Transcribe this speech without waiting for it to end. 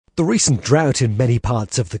The recent drought in many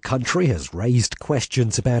parts of the country has raised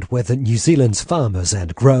questions about whether New Zealand's farmers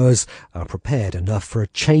and growers are prepared enough for a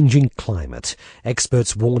changing climate.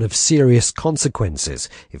 Experts warn of serious consequences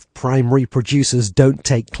if primary producers don't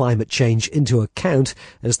take climate change into account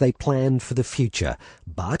as they plan for the future.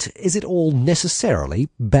 But is it all necessarily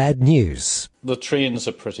bad news? The trends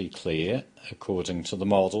are pretty clear according to the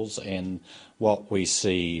models and what we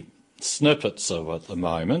see snippets of at the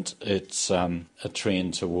moment. It's a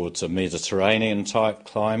trend towards a Mediterranean-type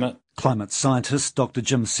climate. Climate scientist Dr.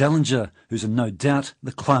 Jim Salinger, who's in no doubt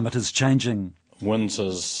the climate is changing.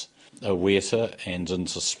 Winters are wetter and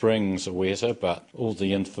into springs are wetter, but all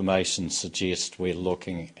the information suggests we're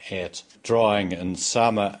looking at drying in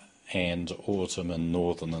summer and autumn in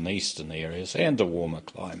northern and eastern areas and a warmer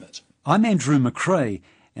climate. I'm Andrew McRae,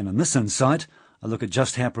 and in this insight, I look at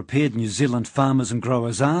just how prepared New Zealand farmers and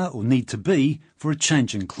growers are or need to be for a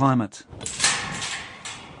changing climate.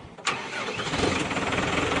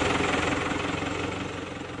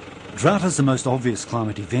 Drought is the most obvious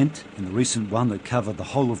climate event, and the recent one that covered the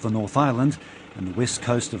whole of the North Island and the west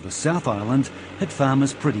coast of the South Island hit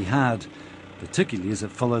farmers pretty hard, particularly as it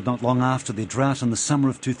followed not long after their drought in the summer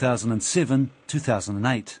of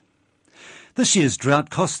 2007-2008. This year's drought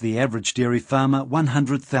cost the average dairy farmer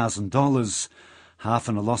 $100,000, half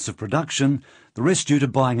in a loss of production, the rest due to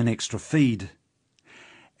buying an extra feed.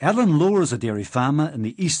 Alan Law is a dairy farmer in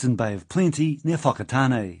the Eastern Bay of Plenty near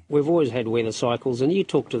Whakatane. We've always had weather cycles, and you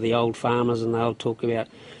talk to the old farmers and they'll talk about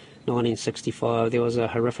 1965, there was a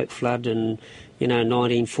horrific flood, and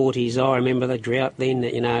 1940s, I remember the drought then,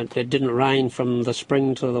 it didn't rain from the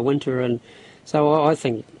spring to the winter, and so I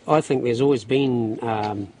think there's always been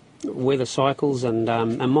weather cycles, and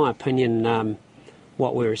in my opinion,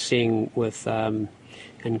 what we're seeing with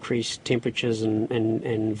increased temperatures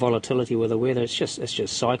and volatility with the weather, it's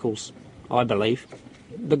just cycles, I believe.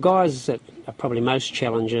 The guys that are probably most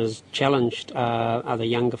challenged are the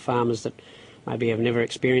younger farmers that maybe have never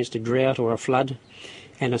experienced a drought or a flood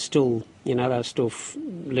and are still, they're still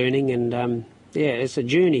learning, and it's a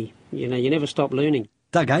journey. You never stop learning.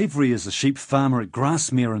 Doug Avery is a sheep farmer at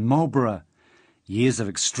Grassmere in Marlborough. Years of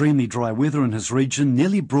extremely dry weather in his region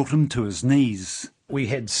nearly brought him to his knees. We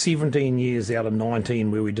had 17 years out of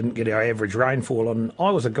 19 where we didn't get our average rainfall, and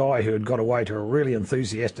I was a guy who had got away to a really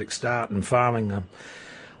enthusiastic start in farming.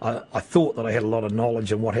 I thought that I had a lot of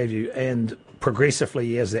knowledge and what have you, and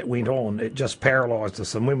progressively as that went on, it just paralysed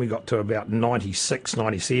us. And when we got to about 96,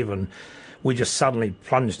 97, we just suddenly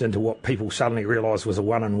plunged into what people suddenly realised was a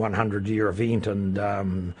 1 in 100 year event,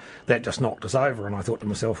 and that just knocked us over. And I thought to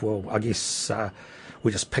myself, well, I guess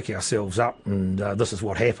we just pick ourselves up, and this is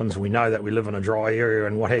what happens. We know that we live in a dry area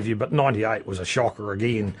and what have you, but 98 was a shocker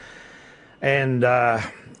again. And I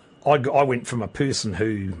went from a person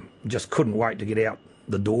who just couldn't wait to get out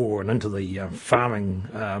the door and into the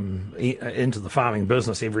farming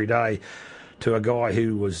business every day, to a guy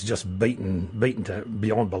who was just beaten to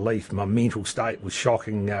beyond belief. My mental state was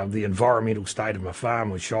shocking. The environmental state of my farm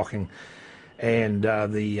was shocking, and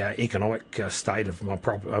the economic state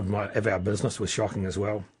of our business was shocking as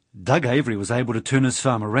well. Doug Avery was able to turn his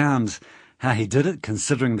farm around. How he did it,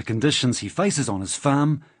 considering the conditions he faces on his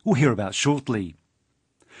farm, we'll hear about shortly.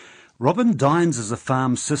 Robin Dines is a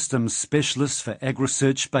farm systems specialist for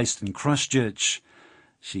AgResearch based in Christchurch.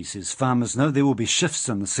 She says farmers know there will be shifts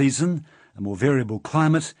in the season, a more variable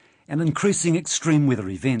climate, and increasing extreme weather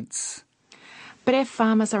events. But our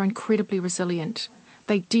farmers are incredibly resilient.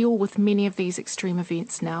 They deal with many of these extreme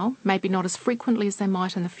events now, maybe not as frequently as they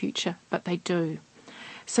might in the future, but they do.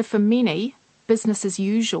 So for many, business as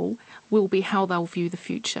usual will be how they'll view the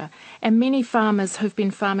future. And many farmers who've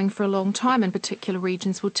been farming for a long time in particular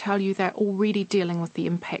regions will tell you they're already dealing with the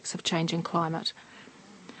impacts of changing climate.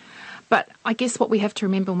 But I guess what we have to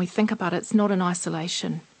remember when we think about it, it's not in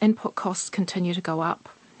isolation. Input costs continue to go up.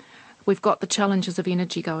 We've got the challenges of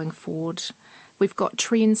energy going forward. We've got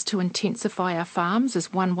trends to intensify our farms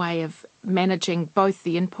as one way of managing both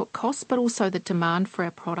the input costs but also the demand for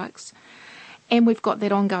our products. And we've got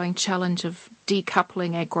that ongoing challenge of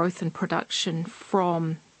decoupling our growth and production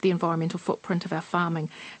from the environmental footprint of our farming.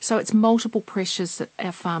 So it's multiple pressures that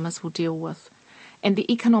our farmers will deal with. And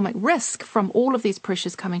the economic risk from all of these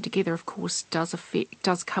pressures coming together, of course,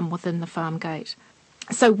 does come within the farm gate.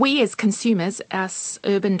 So we as consumers, us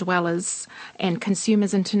urban dwellers and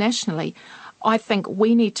consumers internationally, I think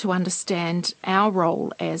we need to understand our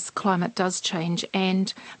role as climate does change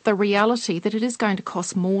and the reality that it is going to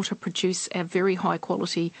cost more to produce our very high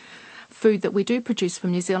quality food that we do produce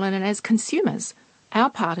from New Zealand. And as consumers,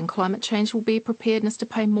 our part in climate change will be preparedness to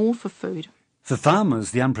pay more for food. For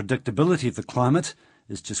farmers, the unpredictability of the climate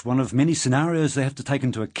is just one of many scenarios they have to take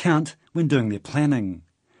into account when doing their planning.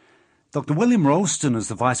 Dr. William Ralston is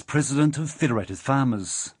the Vice President of Federated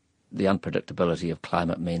Farmers. The unpredictability of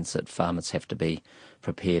climate means that farmers have to be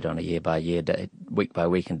prepared on a year-by-year,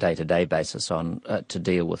 week-by-week and day-to-day basis to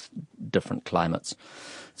deal with different climates.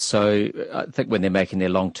 So I think when they're making their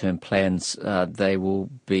long-term plans, they will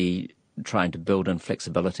be trying to build in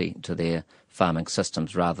flexibility to their farming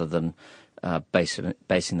systems rather than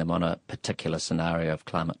basing them on a particular scenario of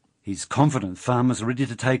climate. He's confident farmers are ready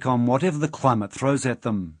to take on whatever the climate throws at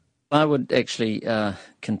them. I would actually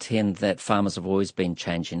contend that farmers have always been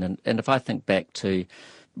changing. And if I think back to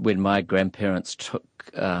when my grandparents took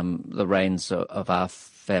the reins of our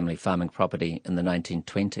family farming property in the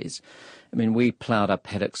 1920s, I mean, we ploughed our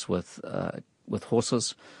paddocks with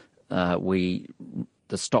horses.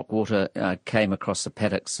 The stock water came across the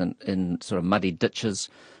paddocks in sort of muddy ditches.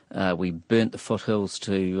 We burnt the foothills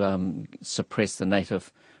to suppress the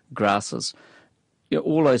native grasses.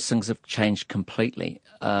 All those things have changed completely.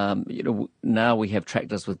 Now we have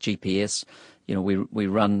tractors with GPS. We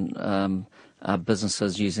run our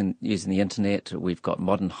businesses using the internet. We've got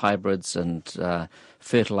modern hybrids and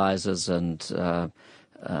fertilizers and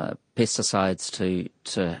pesticides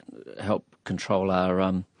to help control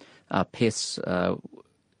our pests.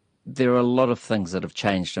 There are a lot of things that have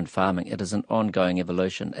changed in farming. It is an ongoing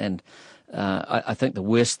evolution, and I think the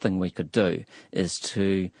worst thing we could do is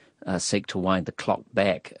to seek to wind the clock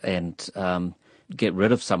back and get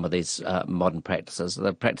rid of some of these modern practices.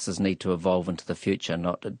 The practices need to evolve into the future,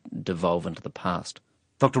 not to devolve into the past.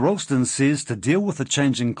 Dr. Ralston says to deal with the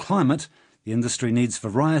changing climate, the industry needs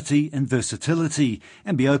variety and versatility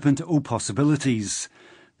and be open to all possibilities.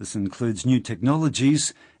 This includes new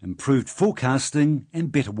technologies, improved forecasting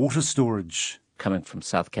and better water storage. Coming from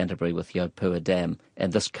South Canterbury with the Opua Dam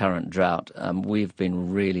and this current drought, we've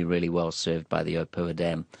been really, really well served by the Opua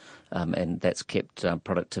Dam, and that's kept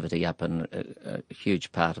productivity up in a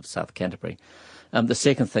huge part of South Canterbury. The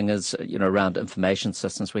second thing is, around information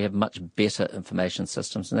systems. We have much better information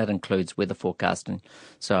systems, and that includes weather forecasting.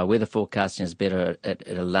 So our weather forecasting is better.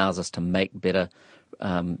 It allows us to make better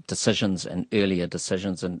decisions and earlier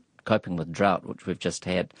decisions, and coping with drought, which we've just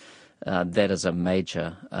had. That is a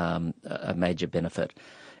major benefit.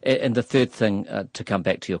 And the third thing, to come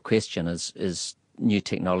back to your question, is new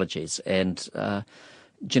technologies. And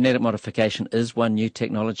genetic modification is one new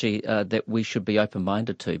technology that we should be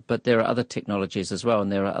open-minded to. But there are other technologies as well,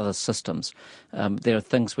 and there are other systems. There are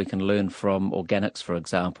things we can learn from organics, for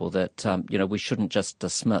example, that we shouldn't just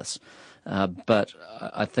dismiss. But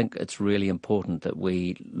I think it's really important that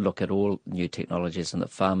we look at all new technologies, and that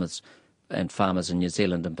farmers in New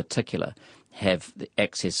Zealand in particular have the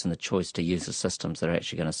access and the choice to use the systems that are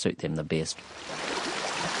actually going to suit them the best.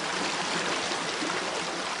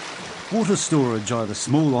 Water storage, either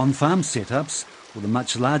small on-farm setups or the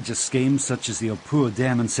much larger schemes such as the Opua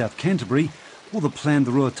Dam in South Canterbury or the planned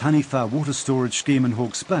Ruataniwha water storage scheme in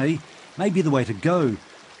Hawke's Bay, may be the way to go,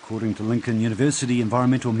 according to Lincoln University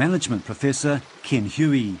Environmental Management Professor Ken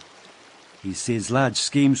Huey. He says large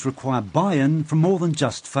schemes require buy-in from more than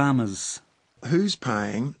just farmers. Who's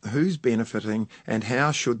paying, who's benefiting, and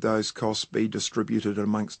how should those costs be distributed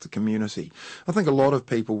amongst the community? I think a lot of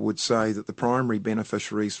people would say that the primary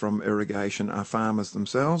beneficiaries from irrigation are farmers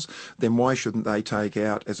themselves. Then why shouldn't they take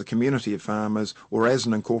out, as a community of farmers or as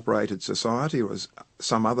an incorporated society or as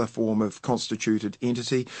some other form of constituted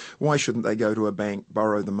entity, why shouldn't they go to a bank,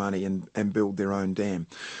 borrow the money and build their own dam?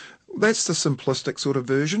 That's the simplistic sort of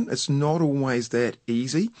version. It's not always that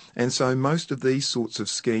easy, and so most of these sorts of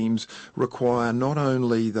schemes require not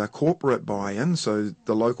only the corporate buy-in, so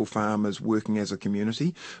the local farmers working as a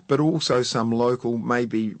community, but also some local,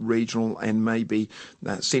 maybe regional and maybe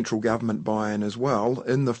central government buy-in as well,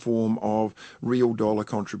 in the form of real dollar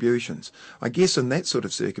contributions. I guess in that sort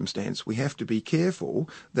of circumstance we have to be careful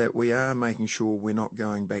that we are making sure we're not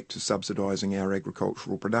going back to subsidising our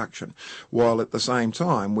agricultural production, while at the same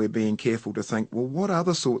time we're being careful to think, well, what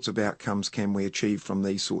other sorts of outcomes can we achieve from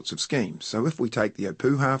these sorts of schemes? So if we take the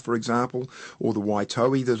Opua, for example, or the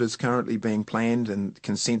Waitohi that is currently being planned and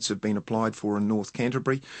consents have been applied for in North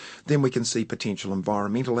Canterbury, then we can see potential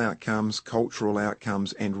environmental outcomes, cultural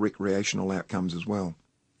outcomes and recreational outcomes as well.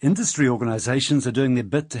 Industry organisations are doing their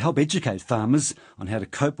bit to help educate farmers on how to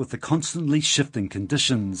cope with the constantly shifting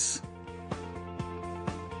conditions.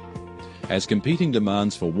 As competing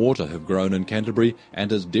demands for water have grown in Canterbury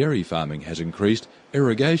and as dairy farming has increased,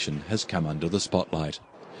 irrigation has come under the spotlight.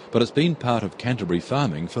 But it's been part of Canterbury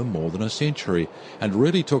farming for more than a century and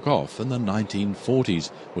really took off in the 1940s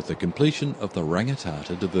with the completion of the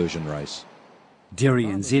Rangitata diversion race. Dairy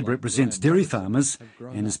NZ represents dairy farmers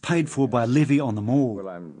and is paid for by a levy on them all.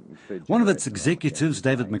 One of its executives,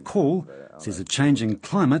 David McCall, says a changing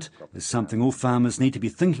climate is something all farmers need to be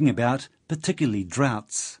thinking about, particularly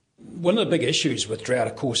droughts. One of the big issues with drought,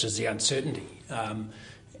 of course, is the uncertainty.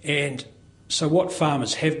 And so what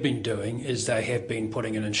farmers have been doing is they have been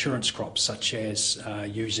putting in insurance crops, such as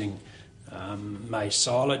using maize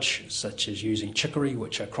silage, such as using chicory,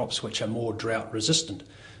 which are crops which are more drought resistant.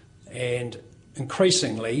 And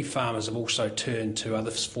increasingly, farmers have also turned to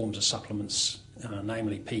other forms of supplements,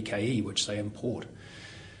 namely PKE, which they import.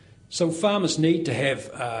 So farmers need to have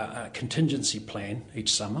a contingency plan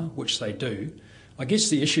each summer, which they do. I guess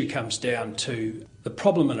the issue comes down to the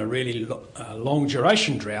problem in a really long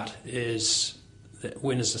duration drought is that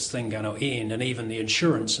when is this thing going to end, and even the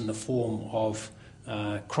insurance in the form of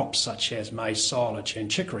crops such as maize silage and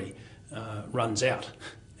chicory runs out.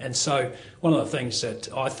 And so one of the things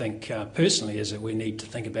that I think personally is that we need to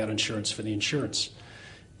think about insurance for the insurance.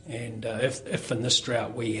 And if in this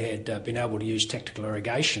drought we had been able to use tactical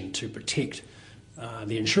irrigation to protect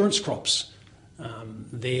the insurance crops,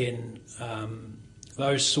 then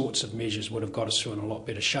those sorts of measures would have got us through in a lot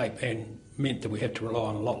better shape and meant that we had to rely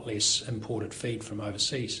on a lot less imported feed from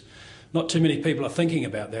overseas. Not too many people are thinking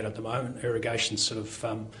about that at the moment. Irrigation's sort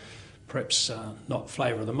of perhaps not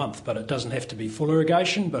flavour of the month, but it doesn't have to be full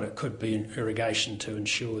irrigation, but it could be irrigation to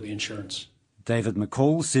ensure the insurance. David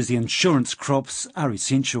McCall says the insurance crops are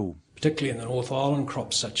essential. Particularly in the North Island,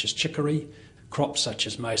 crops such as chicory, crops such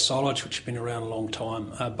as maize silage, which have been around a long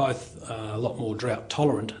time, are both a lot more drought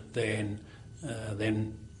tolerant than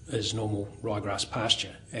is normal ryegrass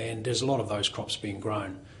pasture. And there's a lot of those crops being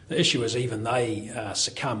grown. The issue is even they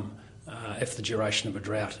succumb if the duration of a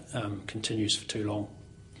drought continues for too long.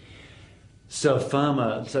 So a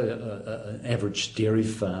farmer, an average dairy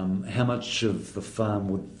farm, how much of the farm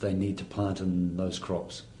would they need to plant in those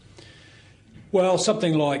crops? Well,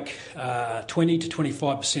 something like 20 to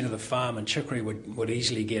 25% of the farm in chicory would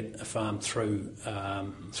easily get a farm through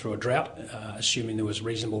a drought, assuming there was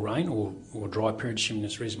reasonable rain, or dry period, assuming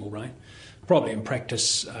there's reasonable rain. Probably in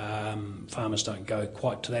practice, farmers don't go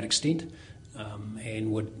quite to that extent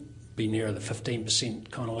and would be nearer the 15%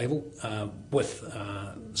 kind of level with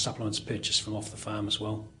supplements purchased from off the farm as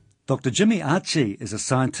well. Dr. Jimmy Archie is a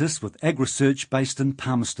scientist with AgResearch based in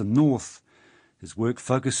Palmerston North. His work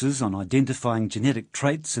focuses on identifying genetic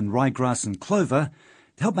traits in ryegrass and clover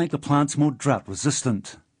to help make the plants more drought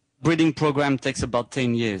resistant. Breeding program takes about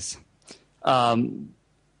 10 years. The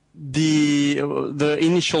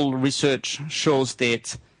initial research shows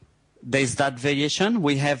that there's that variation.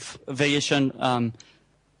 We have variation.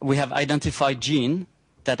 We have identified genes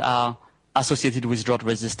that are associated with drought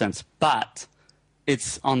resistance, but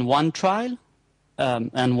it's on one trial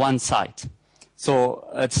and one site. So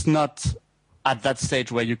it's not at that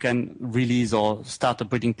stage where you can release or start a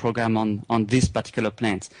breeding program on this particular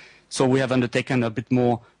plant. So we have undertaken a bit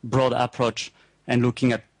more broad approach and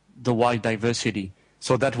looking at the wide diversity.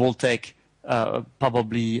 So that will take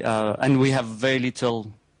probably, and we have very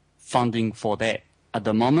little funding for that at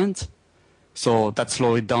the moment. So that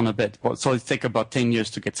slowed it down a bit. So it takes about 10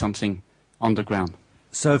 years to get something on the ground.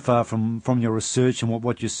 So far from your research and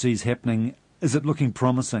what you see is happening, is it looking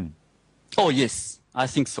promising? Oh, yes, I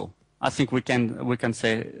think so. I think we can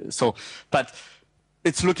say so. But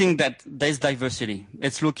it's looking that there's diversity.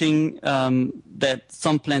 It's looking that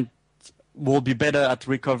some plants will be better at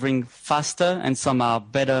recovering faster and some are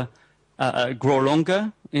better, grow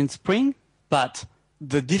longer in spring. But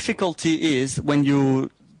the difficulty is when you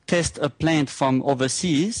test a plant from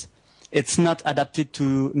overseas, it's not adapted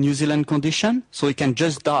to New Zealand condition, so it can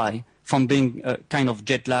just die from being kind of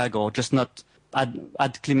jet lag or just not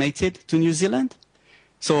acclimated to New Zealand.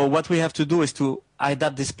 So what we have to do is to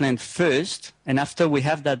adapt this plant first, and after we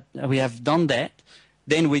have done that,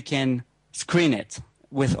 then we can screen it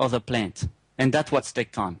with other plants, and that's what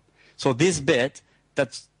takes time. So this bit,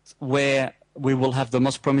 that's where we will have the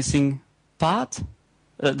most promising part.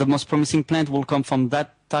 The most promising plant will come from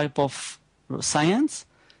that type of science,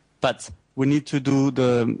 but we need to do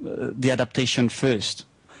the adaptation first.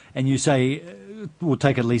 And you say it will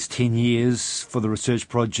take at least 10 years for the research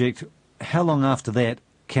project. How long after that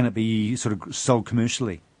can it be sort of sold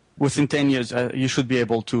commercially? Within 10 years, you should be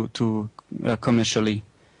able to commercially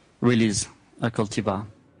release a cultivar.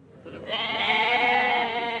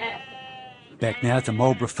 Back now to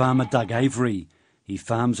Marlborough farmer Doug Avery. He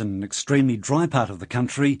farms in an extremely dry part of the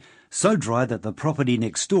country, so dry that the property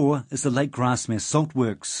next door is the Lake Grasmere Salt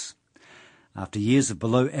Works. After years of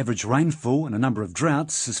below average rainfall and a number of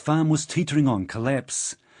droughts, his farm was teetering on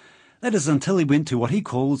collapse. That is until he went to what he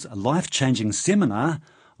calls a life-changing seminar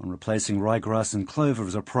on replacing ryegrass and clover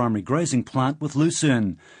as a primary grazing plant with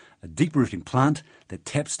lucerne, a deep-rooting plant that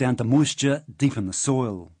taps down to moisture deep in the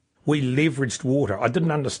soil. We leveraged water. I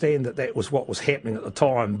didn't understand that was what was happening at the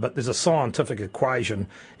time, but there's a scientific equation.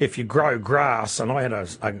 If you grow grass, and I had a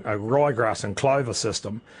ryegrass and clover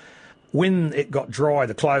system, when it got dry,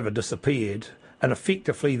 the clover disappeared, and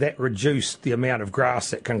effectively that reduced the amount of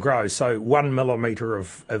grass that can grow. So 1 millimetre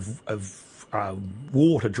of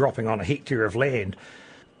water dropping on a hectare of land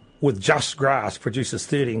with just grass produces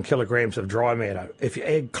 13 kilograms of dry matter. If you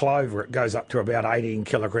add clover, it goes up to about 18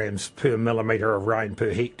 kilograms per millimetre of rain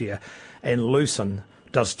per hectare, and lucerne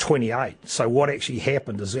does 28. So what actually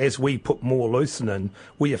happened is, as we put more lucerne in,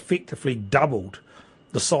 we effectively doubled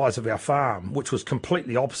the size of our farm, which was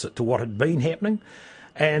completely opposite to what had been happening.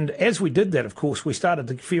 And as we did that, of course, we started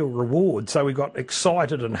to feel reward, so we got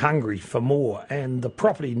excited and hungry for more. And the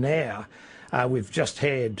property now, we've just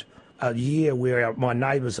had a year where my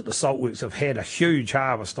neighbours at the saltworks have had a huge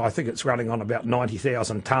harvest. I think it's running on about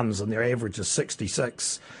 90,000 tonnes, and their average is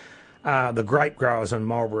 66. The grape growers in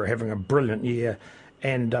Marlborough are having a brilliant year,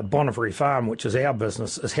 and Bonnevary Farm, which is our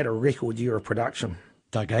business, has had a record year of production.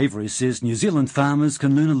 Doug Avery says New Zealand farmers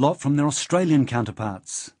can learn a lot from their Australian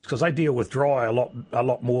counterparts. Because they deal with dry a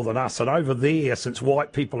lot more than us. And over there, since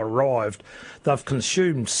white people arrived, they've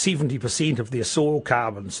consumed 70% of their soil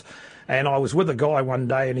carbons. And I was with a guy one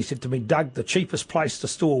day and he said to me, Doug, the cheapest place to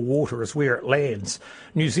store water is where it lands.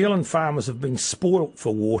 New Zealand farmers have been spoilt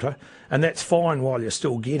for water, and that's fine while you're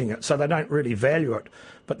still getting it, so they don't really value it.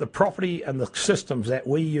 But the property and the systems that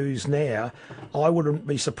we use now, I wouldn't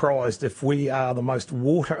be surprised if we are the most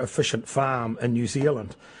water efficient farm in New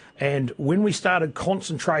Zealand. And when we started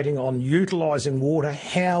concentrating on utilising water,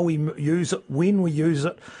 how we use it, when we use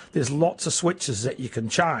it, there's lots of switches that you can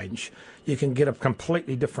change. You can get a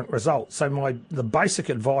completely different result. So the basic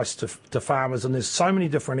advice to farmers, and there's so many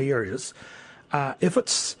different areas, if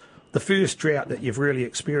it's the first drought that you've really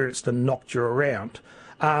experienced and knocked you around,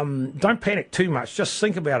 don't panic too much. Just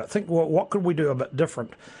think about it. Think, what could we do a bit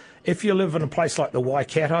different? If you live in a place like the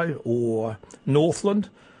Waikato or Northland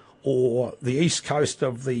or the east coast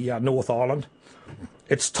of the North Island,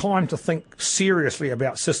 it's time to think seriously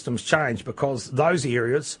about systems change, because those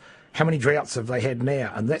areas, how many droughts have they had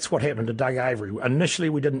now? And that's what happened to Doug Avery. Initially,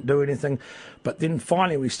 we didn't do anything, but then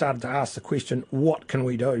finally we started to ask the question, what can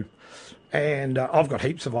we do? And I've got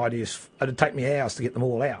heaps of ideas. It'd take me hours to get them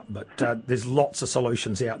all out, but there's lots of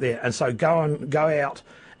solutions out there. And so go out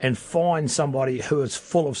and find somebody who is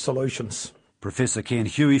full of solutions. Professor Ken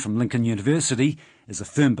Huey from Lincoln University is a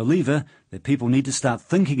firm believer that people need to start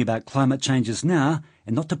thinking about climate changes now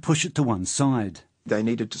and not to push it to one side. They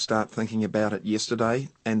needed to start thinking about it yesterday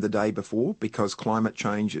and the day before, because climate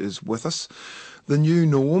change is with us. The new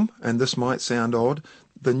norm, and this might sound odd,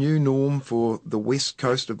 the new norm for the west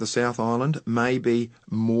coast of the South Island may be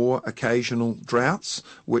more occasional droughts,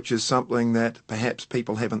 which is something that perhaps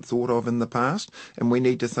people haven't thought of in the past. And we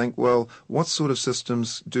need to think, well, what sort of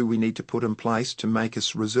systems do we need to put in place to make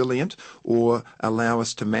us resilient or allow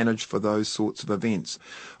us to manage for those sorts of events?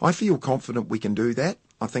 I feel confident we can do that.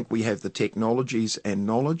 I think we have the technologies and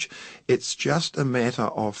knowledge. It's just a matter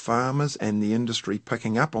of farmers and the industry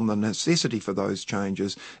picking up on the necessity for those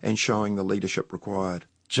changes and showing the leadership required.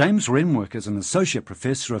 James Renwick is an Associate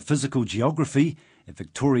Professor of Physical Geography at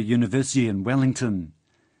Victoria University in Wellington.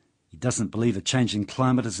 He doesn't believe a changing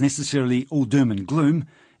climate is necessarily all doom and gloom,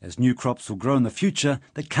 as new crops will grow in the future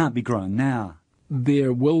that can't be grown now.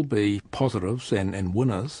 There will be positives and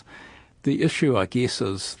winners. The issue, I guess,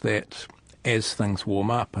 is that as things warm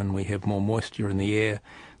up and we have more moisture in the air,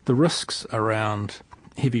 the risks around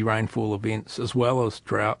heavy rainfall events as well as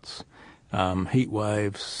droughts, heat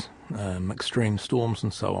waves, extreme storms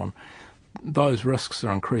and so on, those risks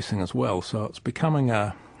are increasing as well. So it's becoming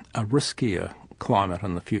a riskier climate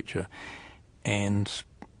in the future. And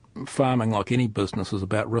farming, like any business, is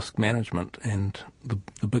about risk management, and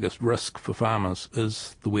the biggest risk for farmers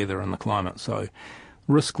is the weather and the climate. So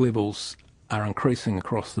risk levels are increasing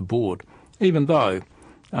across the board, even though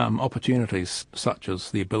opportunities such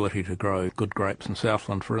as the ability to grow good grapes in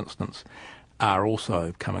Southland, for instance, are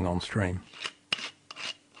also coming on stream.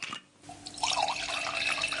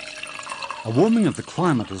 A warming of the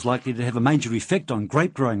climate is likely to have a major effect on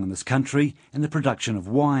grape growing in this country and the production of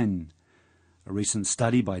wine. A recent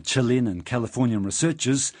study by Chilean and Californian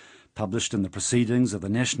researchers, published in the Proceedings of the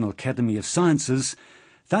National Academy of Sciences,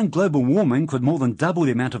 found global warming could more than double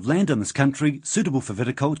the amount of land in this country suitable for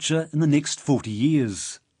viticulture in the next 40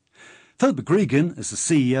 years. Philip McGregan is the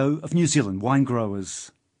CEO of New Zealand Wine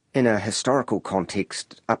Growers. In a historical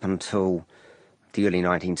context, up until the early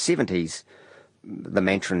 1970s, the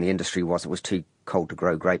mantra in the industry was it was too cold to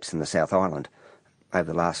grow grapes in the South Island.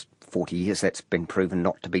 Over the last 40 years, that's been proven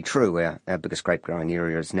not to be true. Our biggest grape growing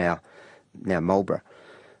area is now Marlborough.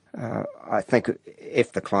 I think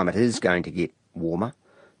if the climate is going to get warmer,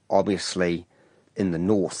 obviously in the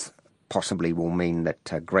north possibly will mean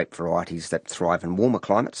that grape varieties that thrive in warmer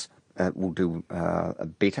climates will do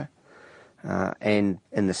better. And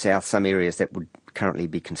in the south, some areas that would currently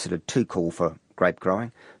be considered too cool for grape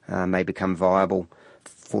growing may become viable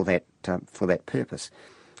for that purpose.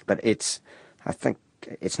 But I think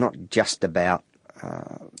it's not just about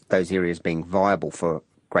those areas being viable for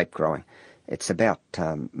grape growing. It's about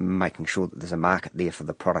making sure that there's a market there for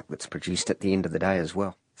the product that's produced at the end of the day as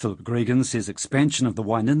well. Philip Gregan says expansion of the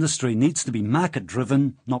wine industry needs to be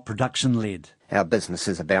market-driven, not production-led. Our business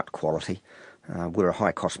is about quality. We're a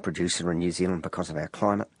high-cost producer in New Zealand because of our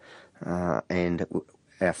climate, and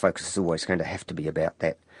our focus is always going to have to be about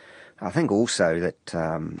that. I think also that,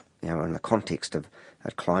 in the context of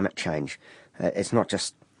climate change, it's not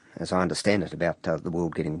just, as I understand it, about the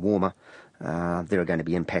world getting warmer. There are going to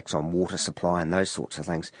be impacts on water supply and those sorts of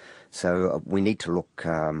things. So we need to look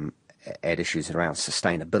at issues around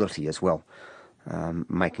sustainability as well,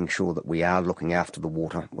 making sure that we are looking after the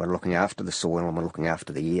water, we're looking after the soil, and we're looking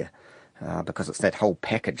after the air, because it's that whole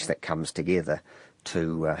package that comes together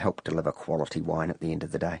to help deliver quality wine at the end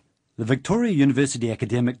of the day. The Victoria University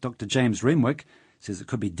academic Dr. James Renwick says it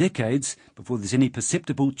could be decades before there's any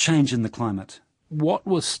perceptible change in the climate. What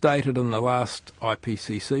was stated in the last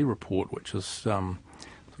IPCC report, which is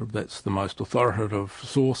that's the most authoritative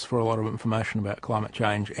source for a lot of information about climate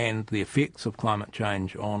change and the effects of climate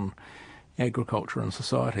change on agriculture and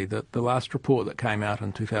society, that the last report that came out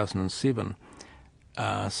in 2007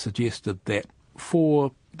 suggested that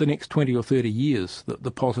for the next 20 or 30 years that the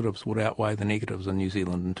positives would outweigh the negatives in New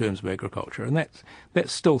Zealand in terms of agriculture, and that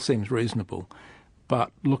still seems reasonable.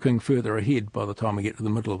 But looking further ahead, by the time we get to the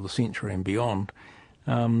middle of the century and beyond,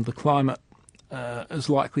 the climate is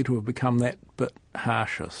likely to have become that bit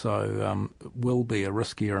harsher, so it will be a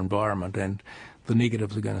riskier environment, and the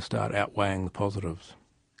negatives are going to start outweighing the positives.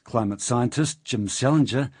 Climate scientist Jim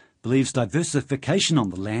Salinger believes diversification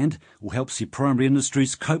on the land will help see primary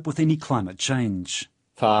industries cope with any climate change.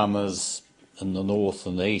 Farmers in the north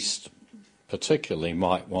and east particularly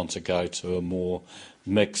might want to go to a more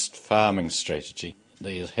mixed farming strategy.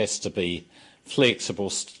 There has to be flexible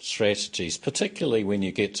strategies, particularly when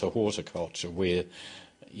you get to horticulture, where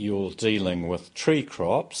you're dealing with tree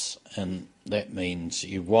crops, and that means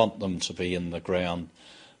you want them to be in the ground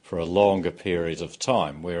for a longer period of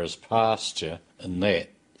time, whereas pasture, in that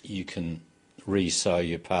you can re-sow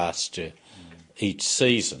your pasture each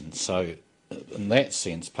season. So in that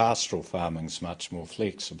sense, pastoral farming is much more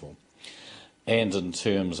flexible. And in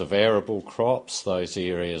terms of arable crops, those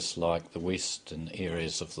areas like the western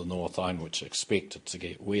areas of the North Island, which are expected to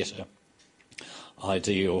get wetter,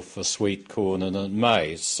 ideal for sweet corn and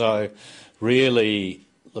maize. So really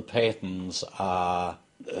the patterns are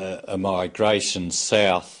a migration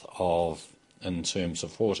south of, in terms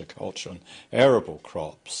of horticulture and arable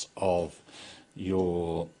crops, of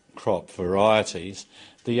your crop varieties.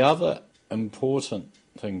 The other important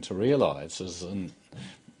thing to realise is in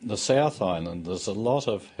the South Island there's a lot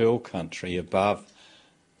of hill country above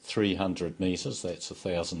 300 metres, that's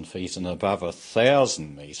 1,000 feet, and above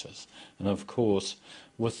 1,000 metres. And of course,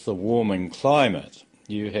 with the warming climate,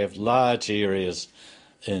 you have large areas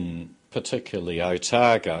in particularly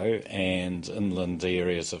Otago and inland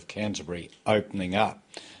areas of Canterbury opening up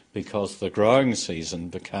because the growing season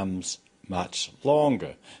becomes much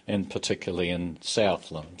longer, and particularly in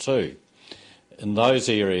Southland too. In those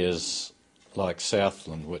areas like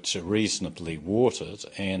Southland, which are reasonably watered,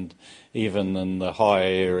 and even in the higher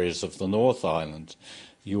areas of the North Island,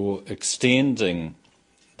 you're extending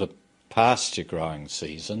the pasture growing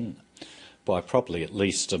season by probably at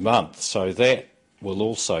least a month, so that will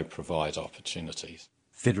also provide opportunities.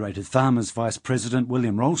 Federated Farmers Vice President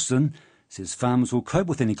William Ralston says farmers will cope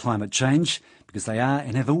with any climate change because they are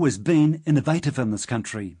and have always been innovative in this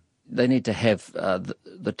country. They need to have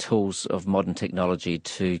the tools of modern technology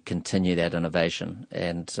to continue that innovation,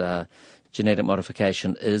 and genetic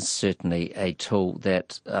modification is certainly a tool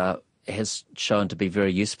that has shown to be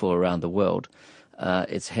very useful around the world.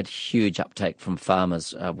 It's had huge uptake from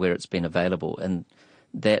farmers where it's been available, and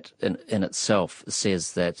that in itself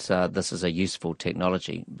says that this is a useful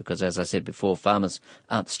technology, because, as I said before, farmers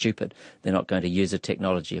aren't stupid. They're not going to use a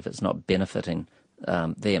technology if it's not benefiting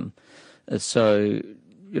them. So,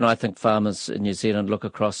 I think farmers in New Zealand look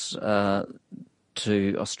across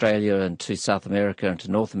to Australia and to South America and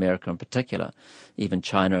to North America in particular, even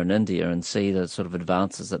China and India, and see the sort of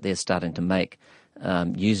advances that they're starting to make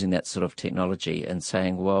using that sort of technology and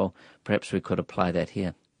saying, well, perhaps we could apply that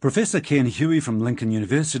here. Professor Ken Huey from Lincoln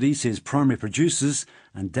University says primary producers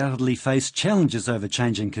undoubtedly face challenges over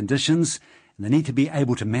changing conditions, and they need to be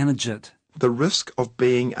able to manage it. The risk of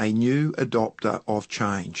being a new adopter of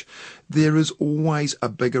change. There is always a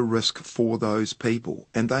bigger risk for those people,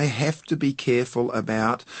 and they have to be careful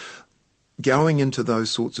about going into those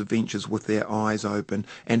sorts of ventures with their eyes open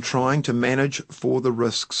and trying to manage for the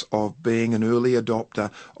risks of being an early adopter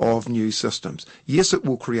of new systems. Yes, it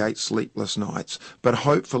will create sleepless nights, but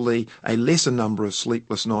hopefully a lesser number of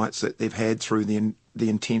sleepless nights that they've had through the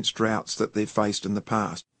intense droughts that they've faced in the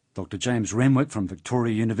past. Dr. James Ramwick from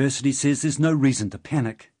Victoria University says there's no reason to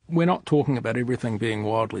panic. We're not talking about everything being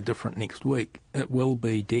wildly different next week. It will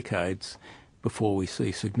be decades before we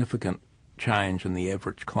see significant change in the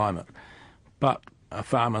average climate. But a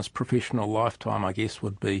farmer's professional lifetime, I guess,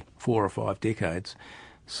 would be 4 or 5 decades.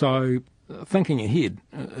 So thinking ahead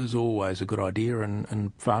is always a good idea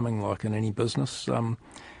in farming, like in any business.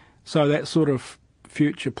 So that sort of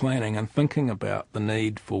future planning and thinking about the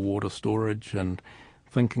need for water storage and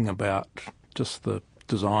thinking about just the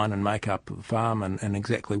design and makeup of the farm and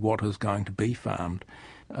exactly what is going to be farmed,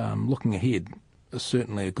 looking ahead is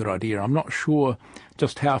certainly a good idea. I'm not sure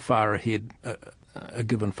just how far ahead a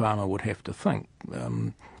given farmer would have to think.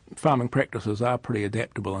 Farming practices are pretty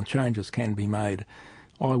adaptable and changes can be made,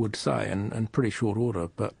 I would say, in pretty short order,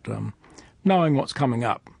 but knowing what's coming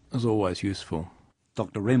up is always useful.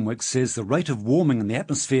 Dr. Ramwick says the rate of warming in the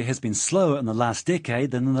atmosphere has been slower in the last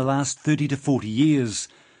decade than in the last 30 to 40 years.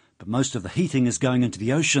 But most of the heating is going into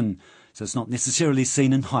the ocean, so it's not necessarily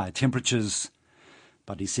seen in higher temperatures.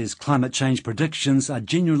 But he says climate change predictions are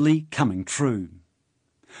genuinely coming true.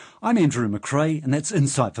 I'm Andrew McRae, and that's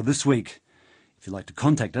Insight for this week. If you'd like to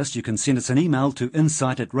contact us, you can send us an email to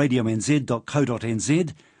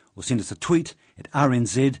insight@radionz.co.nz or send us a tweet at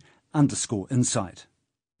 @RNZ_insight.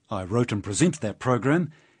 I wrote and presented that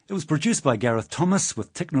program. It was produced by Gareth Thomas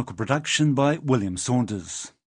with technical production by William Saunders.